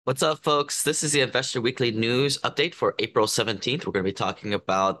What's up, folks? This is the Investor Weekly News update for April 17th. We're going to be talking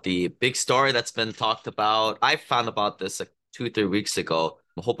about the big story that's been talked about. I found about this like 2, 3 weeks ago.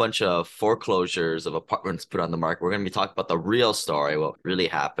 A whole bunch of foreclosures of apartments put on the market. We're going to be talking about the real story, what really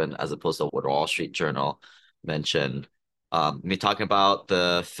happened, as opposed to what Wall Street Journal mentioned. We're talking about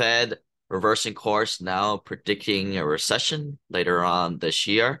the Fed reversing course, now predicting a recession later on this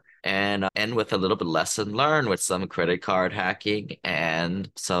year, and end with a little bit lesson learned with some credit card hacking and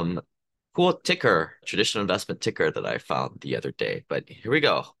some cool ticker, traditional investment ticker that I found the other day. But here we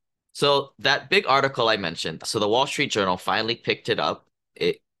go. So that big article I mentioned, so the Wall Street Journal finally picked it up.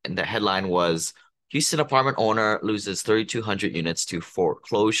 And the headline was Houston apartment owner loses 3,200 units to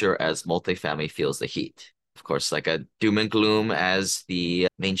foreclosure as multifamily feels the heat. Of course, like a doom and gloom as the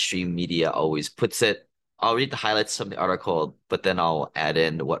mainstream media always puts it. I'll read the highlights from the article, but then I'll add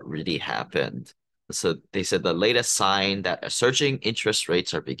in what really happened. So they said the latest sign that surging interest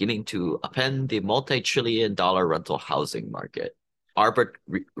rates are beginning to upend the multi-trillion dollar rental housing market. Arbor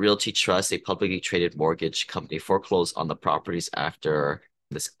Realty Trust, a publicly traded mortgage company, foreclosed on the properties after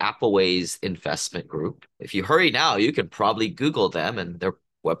this Appleways investment group. If you hurry now, you can probably Google them and their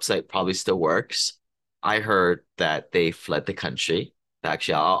website probably still works. I heard that they fled the country.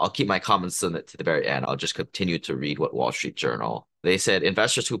 Actually, I'll keep my comments to the very end. I'll just continue to read what Wall Street Journal. They said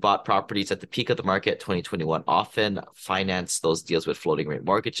investors who bought properties at the peak of the market 2021 often finance those deals with floating rate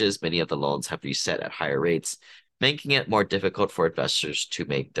mortgages. Many of the loans have reset at higher rates, making it more difficult for investors to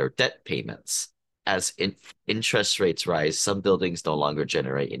make their debt payments. As interest rates rise, some buildings no longer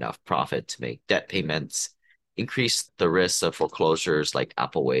generate enough profit to make debt payments, increase the risk of foreclosures like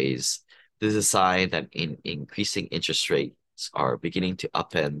Appleways. This is a sign that increasing interest rates are beginning to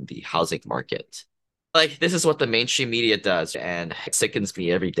upend the housing market. Like, this is what the mainstream media does, and it sickens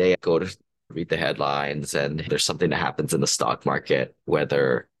me every day. I go to read the headlines, and there's something that happens in the stock market,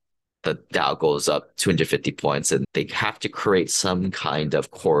 whether the Dow goes up 250 points, and they have to create some kind of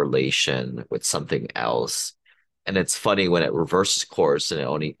correlation with something else. And it's funny when it reverses course and it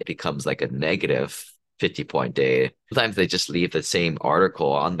only becomes like a negative 50-point day. Sometimes they just leave the same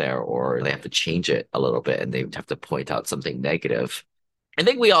article on there, or they have to change it a little bit and they have to point out something negative. I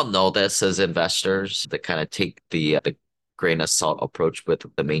think we all know this as investors that kind of take the grain of salt approach with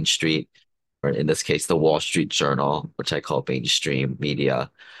the Main Street, or in this case, the Wall Street Journal, which I call mainstream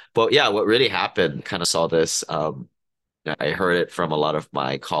media. But yeah, what really happened, kind of saw this. I heard it from a lot of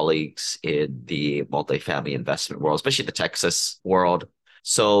my colleagues in the multifamily investment world, especially the Texas world.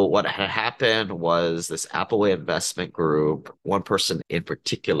 So what had happened was this Appleway investment group, one person in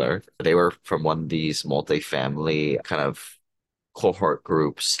particular, they were from one of these multifamily kind of cohort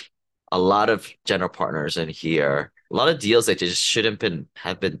groups. A lot of general partners in here, a lot of deals they just shouldn't been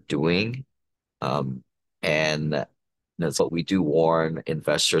have been doing. And that's what we do warn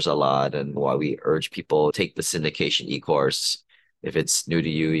investors a lot, and why we urge people take the syndication e-course. If it's new to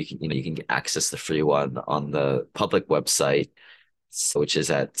you, you can access the free one on the public website, which is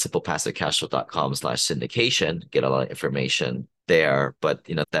at simplepassivecashflow.com/syndication. Get a lot of information there. But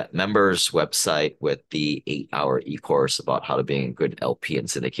that members website with the 8-hour e-course about how to be a good LP in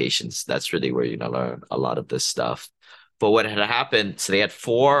syndications, that's really where you're gonna learn a lot of this stuff. But what had happened, so they had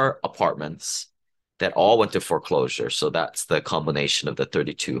 4 apartments that all went to foreclosure. So that's the combination of the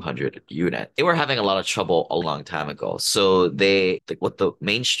 3,200 unit. They were having a lot of trouble a long time ago. So what the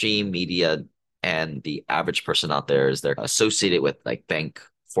mainstream media and the average person out there is, they're associated with like bank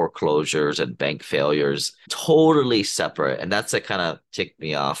foreclosures and bank failures, totally separate. And that's what kind of ticked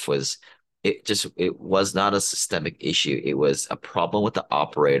me off, was it was not a systemic issue. It was a problem with the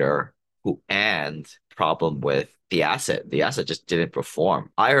operator and problem with the asset. The asset just didn't perform.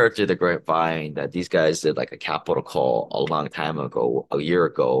 I heard through the grapevine that these guys did like a capital call a long time ago, a year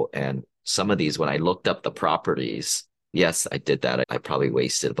ago. And some of these, when I looked up the properties, yes, I did that. I probably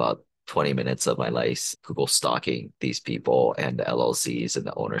wasted about 20 minutes of my life Google stalking these people and the LLCs and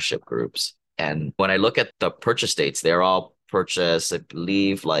the ownership groups. And when I look at the purchase dates, they're all purchased, I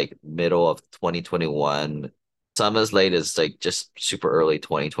believe, like middle of 2021. Some as late as like just super early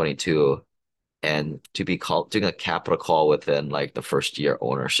 2022. And to be doing a capital call within like the first year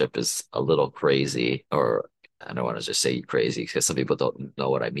ownership is a little crazy. Or I don't want to just say crazy, because some people don't know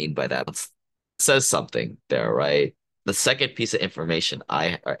what I mean by that. It says something there, right? The second piece of information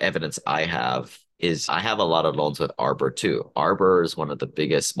or evidence I have is I have a lot of loans with Arbor too. Arbor is one of the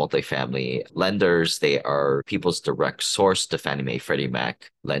biggest multifamily lenders. They are people's direct source to Fannie Mae, Freddie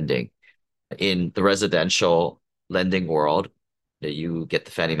Mac lending. In the residential lending world, you get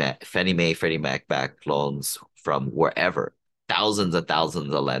the Fannie Mae, Freddie Mac backed loans from wherever. Thousands and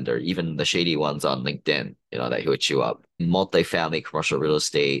thousands of lender, even the shady ones on LinkedIn, that hit you up. multifamily commercial real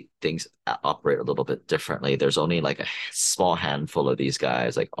estate, things operate a little bit differently. There's only like a small handful of these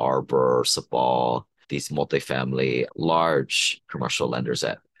guys, like Arbor, Sabal, these multifamily large commercial lenders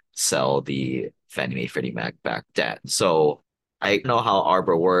that sell the Fannie Mae, Freddie Mac backed debt. So I know how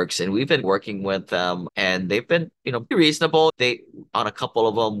Arbor works, and we've been working with them, and they've been, pretty reasonable. They on a couple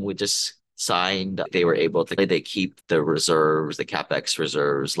of them, we just signed. They were able to, they keep the reserves, the CapEx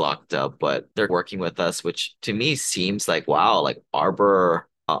reserves locked up, but they're working with us, which to me seems like, wow, like Arbor.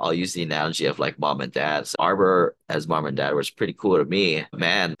 I'll use the analogy of like mom and dad. So Arbor as mom and dad was pretty cool to me.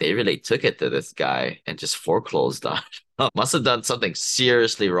 Man, they really took it to this guy and just foreclosed on. Must have done something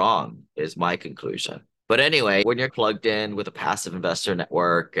seriously wrong, is my conclusion. But anyway, when you're plugged in with a passive investor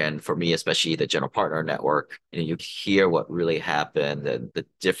network, and for me, especially the general partner network, you hear what really happened and the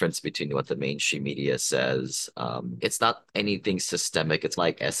difference between what the mainstream media says. It's not anything systemic. It's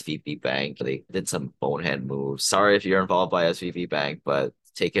like SVB Bank. They did some bonehead moves. Sorry if you're involved by SVB Bank, but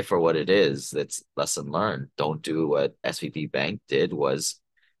take it for what it is. That's lesson learned. Don't do what SVB Bank did was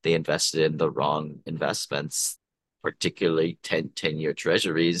they invested in the wrong investments, particularly 10-year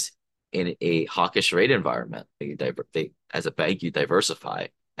treasuries in a hawkish rate environment. As a bank, you diversify.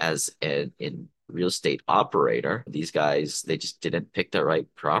 As an in real estate operator, these guys, they just didn't pick the right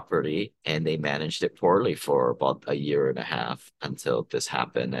property and they managed it poorly for about a year and a half until this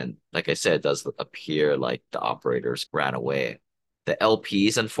happened. And like I said, it does appear like the operators ran away. The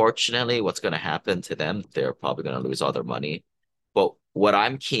LPs, unfortunately, what's going to happen to them? They're probably going to lose all their money. But what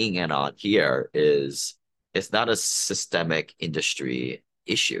I'm keying in on here is it's not a systemic industry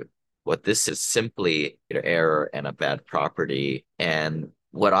issue. What this is simply an error and a bad property. And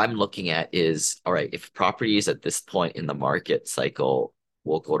what I'm looking at is, all right, if properties at this point in the market cycle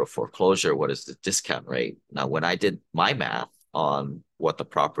will go to foreclosure, what is the discount rate? Now, when I did my math on what the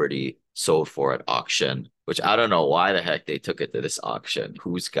property sold for at auction, which I don't know why the heck they took it to this auction.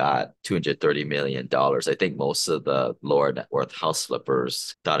 Who's got $230 million? I think most of the lower net worth house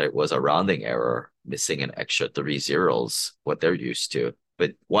flippers thought it was a rounding error, missing an extra three zeros, what they're used to.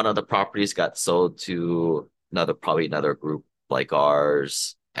 But one of the properties got sold to probably another group like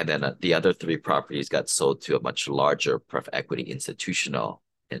ours. And then the other three properties got sold to a much larger pref equity institutional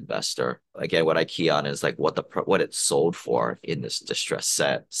investor. Again, what I key on is like what it sold for in this distressed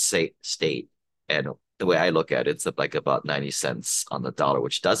state. And the way I look at it, it's like about 90 cents on the dollar,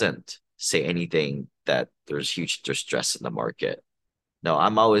 which doesn't say anything that there's huge distress in the market. No,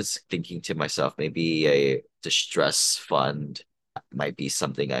 I'm always thinking to myself, maybe a distress fund might be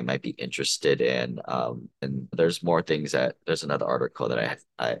something I might be interested in. And there's more things there's another article that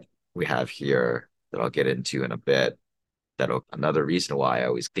we have here that I'll get into in a bit. Another reason why I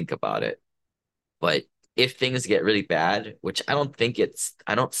always think about it. But if things get really bad, which I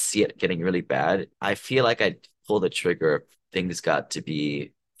don't see it getting really bad, I feel like I'd pull the trigger if things got to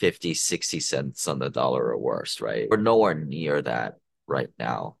be 50, 60 cents on the dollar or worse, right? We're nowhere near that right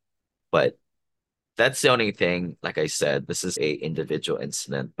now. But that's the only thing. Like I said, this is a individual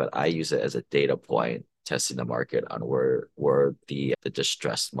incident, but I use it as a data point testing the market on where the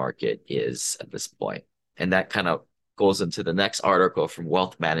distressed market is at this point. And that kind of goes into the next article from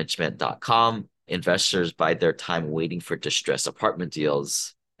wealthmanagement.com. Investors bide their time waiting for distressed apartment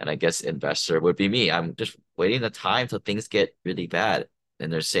deals. And I guess investor would be me. I'm just waiting the time till things get really bad.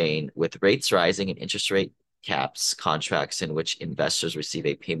 And they're saying with rates rising and interest rate caps, contracts in which investors receive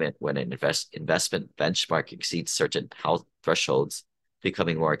a payment when an investment benchmark exceeds certain house thresholds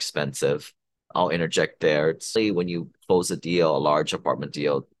becoming more expensive. I'll interject there. Say when you close a deal, a large apartment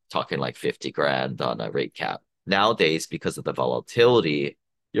deal, talking like 50 grand on a rate cap. Nowadays, because of the volatility,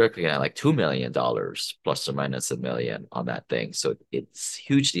 you're looking at like $2 million plus or minus $1 million on that thing. So it's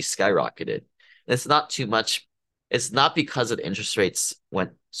hugely skyrocketed. It's not too much. It's not because the interest rates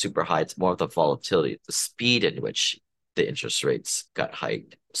went super high. It's more of the volatility, the speed in which the interest rates got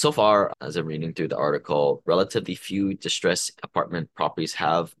hiked. So far, as I'm reading through the article, relatively few distressed apartment properties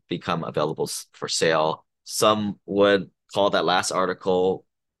have become available for sale. Some would call that last article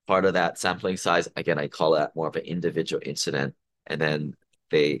part of that sampling size. Again, I call that more of an individual incident. And then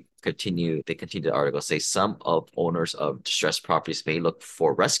they continue the article, say some of owners of distressed properties may look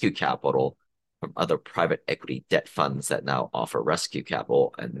for rescue capital from other private equity debt funds that now offer rescue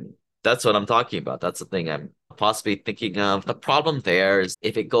capital. And that's what I'm talking about. That's the thing I'm possibly thinking of. The problem there is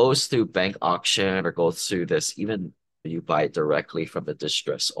if it goes through bank auction or goes through this, even you buy it directly from the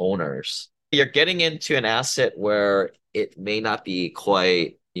distressed owners, you're getting into an asset where it may not be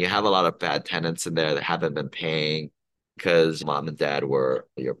quite, you have a lot of bad tenants in there that haven't been paying because mom and dad were,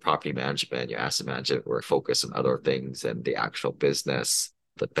 your property management, your asset management were focused on other things and the actual business,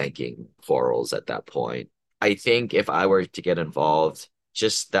 the banking quarrels at that point. I think if I were to get involved,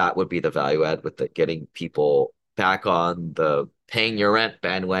 just that would be the value add with the getting people back on the paying your rent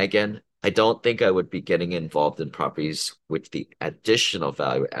bandwagon. I don't think I would be getting involved in properties with the additional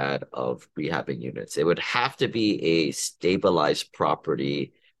value add of rehabbing units. It would have to be a stabilized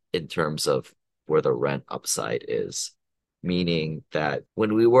property in terms of where the rent upside is. Meaning that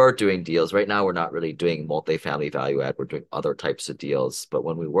when we were doing deals, right now we're not really doing multifamily value add, we're doing other types of deals. But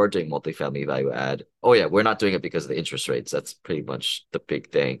when we were doing multifamily value add, oh yeah, we're not doing it because of the interest rates. That's pretty much the big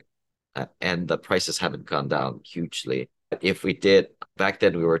thing. And the prices haven't gone down hugely. If we did back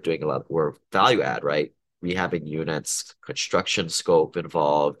then, we were doing a lot, we're value add, right? Rehabbing units, construction scope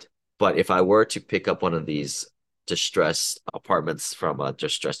involved. But if I were to pick up one of these distressed apartments from a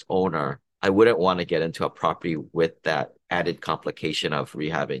distressed owner, I wouldn't want to get into a property with that added complication of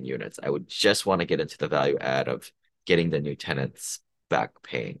rehabbing units. I would just want to get into the value add of getting the new tenants back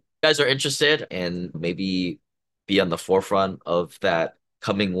paying. If you guys are interested and maybe be on the forefront of that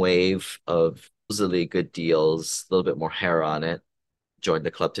coming wave of supposedly good deals, a little bit more hair on it, join the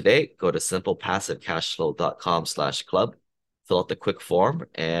club today. Go to simplepassivecashflow.com/club, fill out the quick form,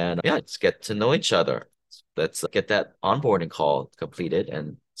 and yeah, let's get to know each other. Let's get that onboarding call completed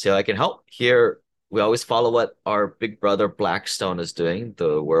and see how I can help. Here, we always follow what our big brother Blackstone is doing,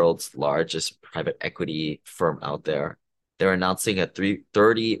 the world's largest private equity firm out there. They're announcing a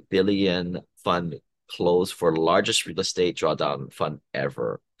 30 billion fund close for the largest real estate drawdown fund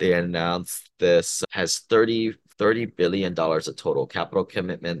ever. They announced this has $30 billion of total capital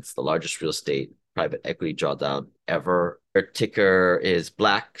commitments, the largest real estate private equity drawdown ever. Their ticker is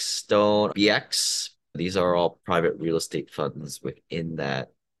Blackstone BX. These are all private real estate funds within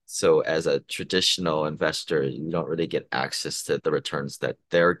that. So as a traditional investor, you don't really get access to the returns that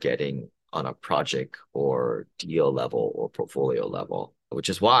they're getting on a project or deal level or portfolio level, which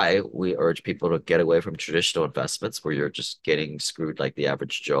is why we urge people to get away from traditional investments where you're just getting screwed like the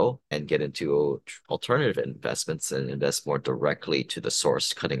average Joe and get into alternative investments and invest more directly to the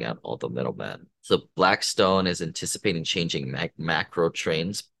source, cutting out all the middlemen. So Blackstone is anticipating changing macro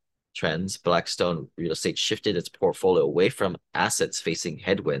trends. Blackstone Real Estate shifted its portfolio away from assets facing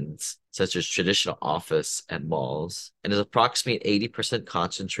headwinds, such as traditional office and malls, and is approximately 80%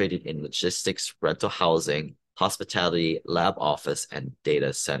 concentrated in logistics, rental housing, hospitality, lab office, and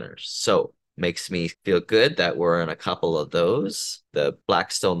data centers. So makes me feel good that we're in a couple of those. The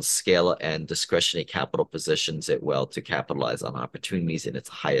Blackstone scale and discretionary capital positions it well to capitalize on opportunities in its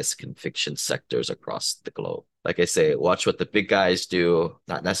highest conviction sectors across the globe. Like I say, watch what the big guys do,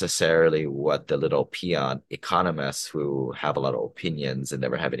 not necessarily what the little peon economists who have a lot of opinions and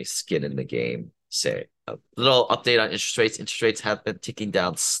never have any skin in the game say. A little update on interest rates. Interest rates have been ticking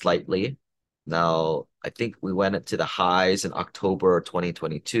down slightly. Now, I think we went into the highs in October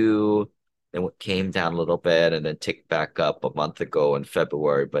 2022, then it came down a little bit and then ticked back up a month ago in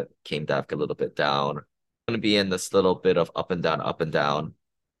February, but came back a little bit down. Going to be in this little bit of up and down, up and down.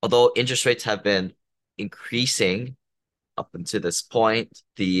 Although interest rates have been increasing up until this point,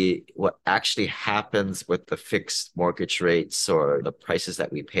 what actually happens with the fixed mortgage rates or the prices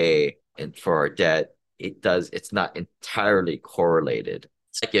that we pay and for our debt, it's not entirely correlated.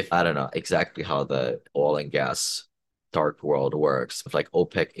 It's like if I don't know exactly how the oil and gas dark world works. If like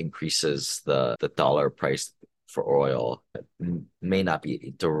OPEC increases the dollar price for oil, it may not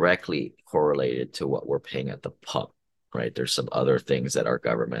be directly correlated to what we're paying at the pump, right? There's some other things that our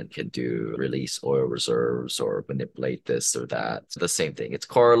government can do, release oil reserves or manipulate this or that. It's the same thing. It's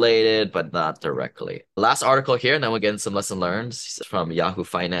correlated, but not directly. Last article here, and then we'll get into some lesson learned from Yahoo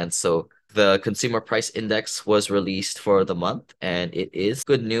Finance. So the consumer price index was released for the month, and it is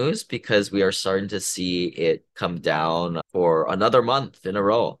good news because we are starting to see it come down for another month in a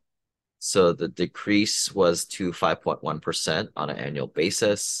row. So the decrease was to 5.1% on an annual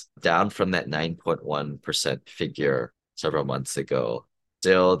basis, down from that 9.1% figure several months ago.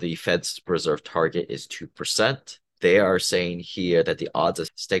 Still, the Fed's reserve target is 2%. They are saying here that the odds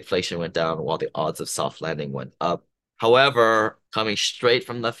of stagflation went down while the odds of soft landing went up. However, coming straight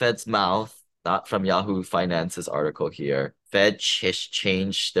from the Fed's mouth, not from Yahoo Finance's article here, Fed has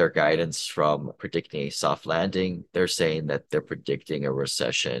changed their guidance from predicting a soft landing. They're saying that they're predicting a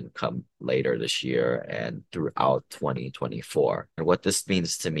recession come later this year and throughout 2024. And what this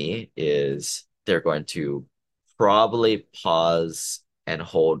means to me is they're going to probably pause and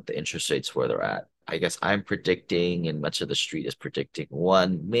hold the interest rates where they're at. I guess I'm predicting, and much of the street is predicting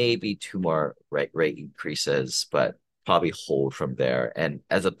one, maybe two more rate increases, but probably hold from there. And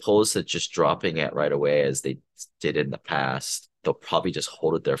as opposed to just dropping it right away as they did in the past, they'll probably just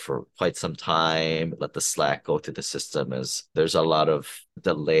hold it there for quite some time, let the slack go through the system as there's a lot of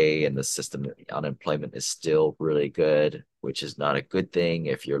delay in the system. Unemployment is still really good, which is not a good thing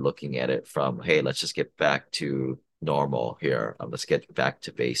if you're looking at it from, hey, let's just get back to normal here. Let's get back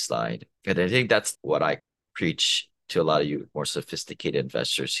to baseline. And I think that's what I preach to a lot of you more sophisticated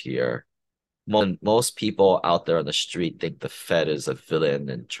investors here. Most people out there on the street think the Fed is a villain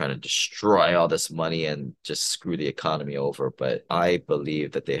and trying to destroy all this money and just screw the economy over. But I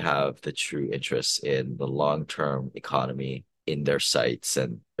believe that they have the true interests in the long-term economy in their sights,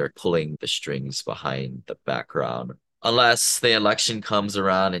 and they're pulling the strings behind the background. Unless the election comes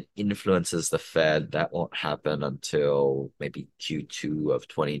around and influences the Fed, that won't happen until maybe Q2 of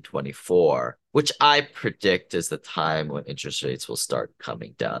 2024, which I predict is the time when interest rates will start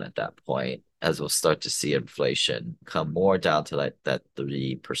coming down at that point, as we'll start to see inflation come more down to like that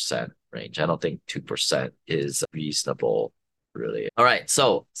 3% range. I don't think 2% is reasonable, really. All right,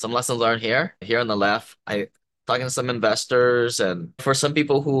 so some lessons learned here. Here on the left, I talking to some investors, and for some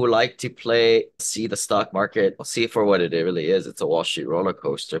people who like to see the stock market, see it for what it really is. It's a Wall Street roller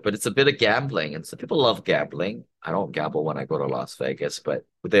coaster, but it's a bit of gambling, and some people love gambling. I don't gamble when I go to Las Vegas, but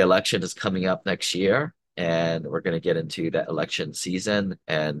the election is coming up next year, and we're going to get into that election season.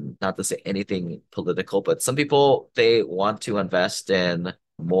 And not to say anything political, but some people, they want to invest in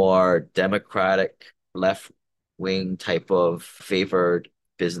more democratic, left-wing type of favored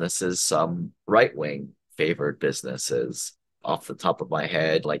businesses, some right-wing favored businesses. Off the top of my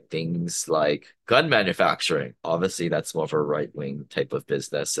head, like things like gun manufacturing. Obviously, that's more of a right-wing type of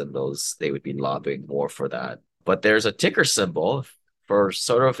business, and they would be lobbying more for that. But there's a ticker symbol for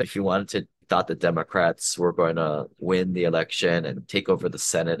sort of if you wanted to thought the Democrats were going to win the election and take over the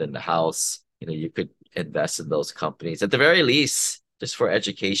Senate and the House, you could invest in those companies. At the very least, just for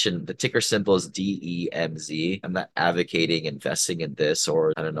education, the ticker symbol is DEMZ. I'm not advocating investing in this,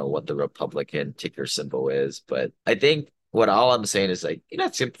 or I don't know what the Republican ticker symbol is, but I think all I'm saying is like,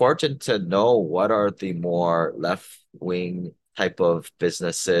 it's important to know what are the more left-wing type of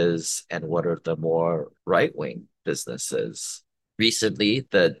businesses and what are the more right-wing businesses. Recently,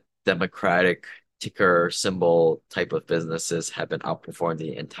 the Democratic ticker symbol type of businesses have been outperforming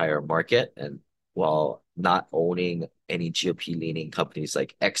the entire market. And while not owning any GOP leaning companies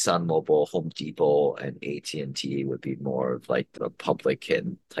like ExxonMobil, Home Depot, and AT&T would be more of like the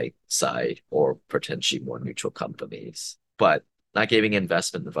Republican type side or potentially more neutral companies. But not giving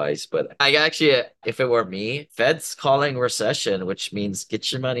investment advice, but I actually, if it were me, Fed's calling recession, which means get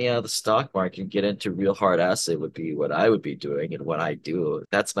your money out of the stock market and get into real hard asset would be what I would be doing and what I do.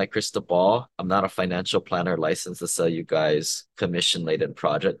 That's my crystal ball. I'm not a financial planner licensed to sell you guys commission-laden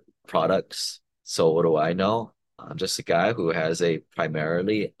products. So what do I know? I'm just a guy who has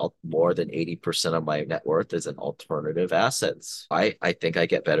primarily more than 80% of my net worth is in alternative assets. I think I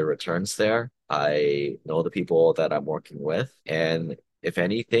get better returns there. I know the people that I'm working with, and if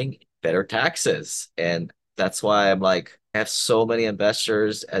anything, better taxes. And that's why I'm like, I have so many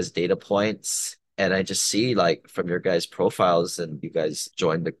investors as data points. And I just see like from your guys' profiles, and you guys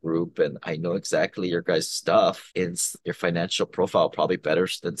joined the group, and I know exactly your guys' stuff in your financial profile, probably better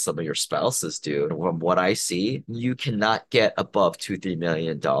than some of your spouses do. And from what I see, you cannot get above $2-3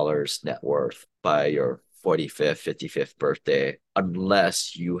 million net worth by your 45th, 55th birthday,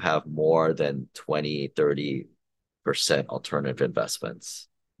 unless you have more than 20-30% alternative investments.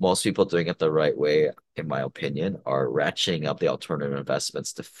 Most people doing it the right way, in my opinion, are ratcheting up the alternative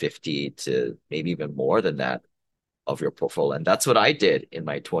investments to 50 to maybe even more than that of your portfolio. And that's what I did in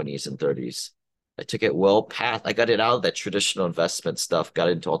my 20s and 30s. I took it well past, I got it out of that traditional investment stuff, got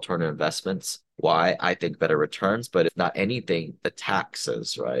into alternative investments. Why? I think better returns, but if not anything, the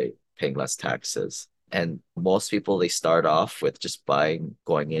taxes, right? Paying less taxes. And most people, they start off with just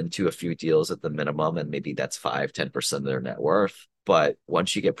going into a few deals at the minimum, and maybe that's 5-10% of their net worth. But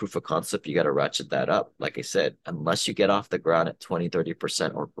once you get proof of concept, you got to ratchet that up. Like I said, unless you get off the ground at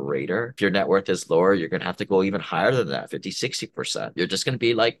 20-30% or greater, if your net worth is lower, you're going to have to go even higher than that, 50-60%. You're just going to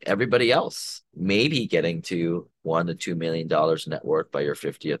be like everybody else, maybe getting to $1-2 million net worth by your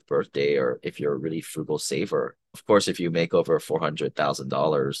 50th birthday, or if you're a really frugal saver. Of course, if you make over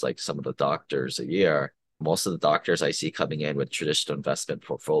 $400,000, like some of the doctors a year, most of the doctors I see coming in with traditional investment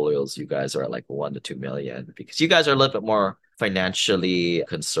portfolios, you guys are at like 1-2 million, because you guys are a little bit more financially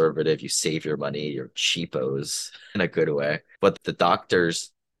conservative. You save your money, you're cheapos in a good way. But the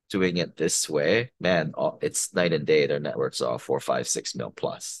doctors doing it this way, man, it's night and day. Their networks are 4, 5, 6 mil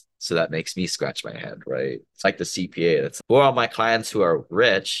plus. So that makes me scratch my head, right? It's like the CPA. That's who are my clients who are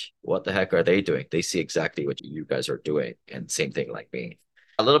rich? What the heck are they doing? They see exactly what you guys are doing. And same thing like me.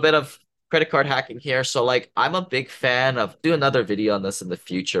 A little bit of credit card hacking here. So like I'm a big fan of do another video on this in the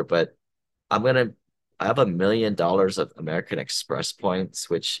future, but I'm gonna I have $1 million of American Express points,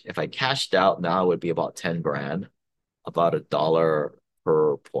 which if I cashed out now would be about 10 grand, about $1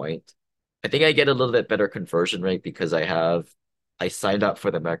 per point. I think I get a little bit better conversion rate because I signed up for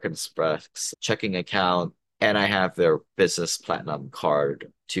the American Express checking account and I have their business platinum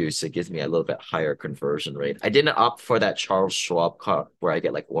card too. So it gives me a little bit higher conversion rate. I didn't opt for that Charles Schwab card where I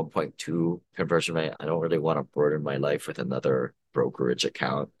get like 1.2 conversion rate. I don't really want to burden my life with another brokerage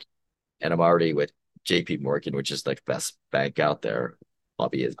account. And I'm already with JP Morgan, which is like best bank out there.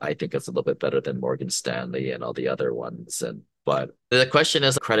 Probably is, I think it's a little bit better than Morgan Stanley and all the other ones. And but the question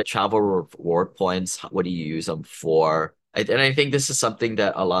is credit travel reward points. What do you use them for? And I think this is something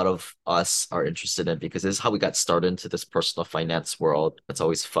that a lot of us are interested in because this is how we got started into this personal finance world. It's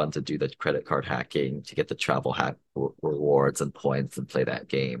always fun to do the credit card hacking, to get the travel hack rewards and points and play that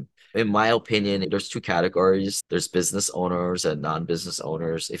game. In my opinion, there's two categories. There's business owners and non-business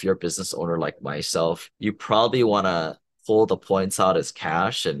owners. If you're a business owner like myself, you probably want to pull the points out as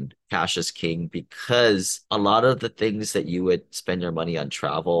cash, and cash is king because a lot of the things that you would spend your money on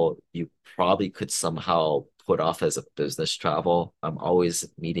travel, you probably could somehow put off as a business travel. I'm always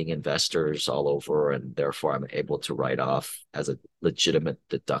meeting investors all over, and therefore I'm able to write off as a legitimate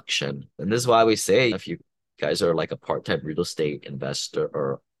deduction. And this is why we say if you guys are like a part-time real estate investor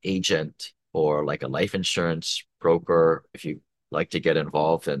or agent or like a life insurance broker, if you like to get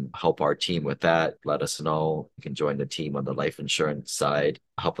involved and help our team with that, let us know. You can join the team on the life insurance side,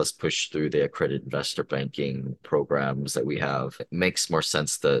 help us push through the accredited investor banking programs that we have. It makes more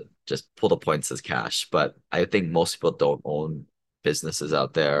sense to just pull the points as cash, but I think most people don't own businesses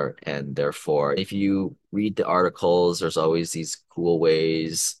out there. And therefore, if you read the articles, there's always these cool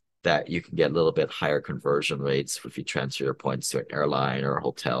ways that you can get a little bit higher conversion rates if you transfer your points to an airline or a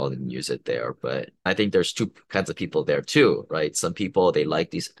hotel and use it there. But I think there's two kinds of people there too, right? Some people, they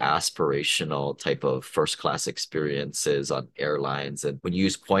like these aspirational type of first class experiences on airlines. And when you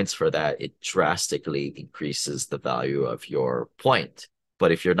use points for that, it drastically increases the value of your point.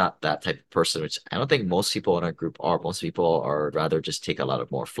 But if you're not that type of person, which I don't think most people in our group are, most people are rather just take a lot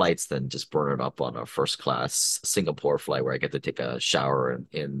of more flights than just burn it up on a first class Singapore flight where I get to take a shower and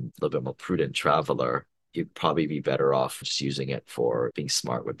in a little bit more prudent traveler. You'd probably be better off just using it for being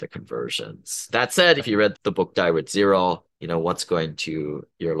smart with the conversions. That said, if you read the book Die with Zero, you know, what's going to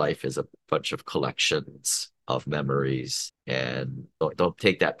your life is a bunch of collections of memories. And don't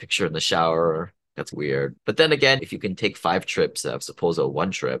take that picture in the shower. That's weird. But then again, if you can take 5 trips as opposed to one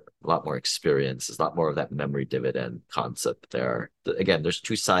trip, a lot more experience. There's a lot more of that memory dividend concept there. Again, there's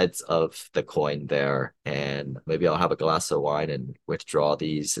two sides of the coin there. And maybe I'll have a glass of wine and withdraw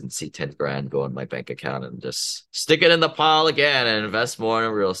these and see 10 grand go in my bank account and just stick it in the pile again and invest more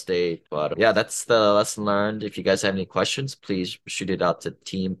in real estate. But yeah, that's the lesson learned. If you guys have any questions, please shoot it out to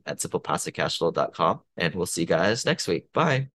team@simplepassivecashflow.com. And we'll see you guys next week. Bye.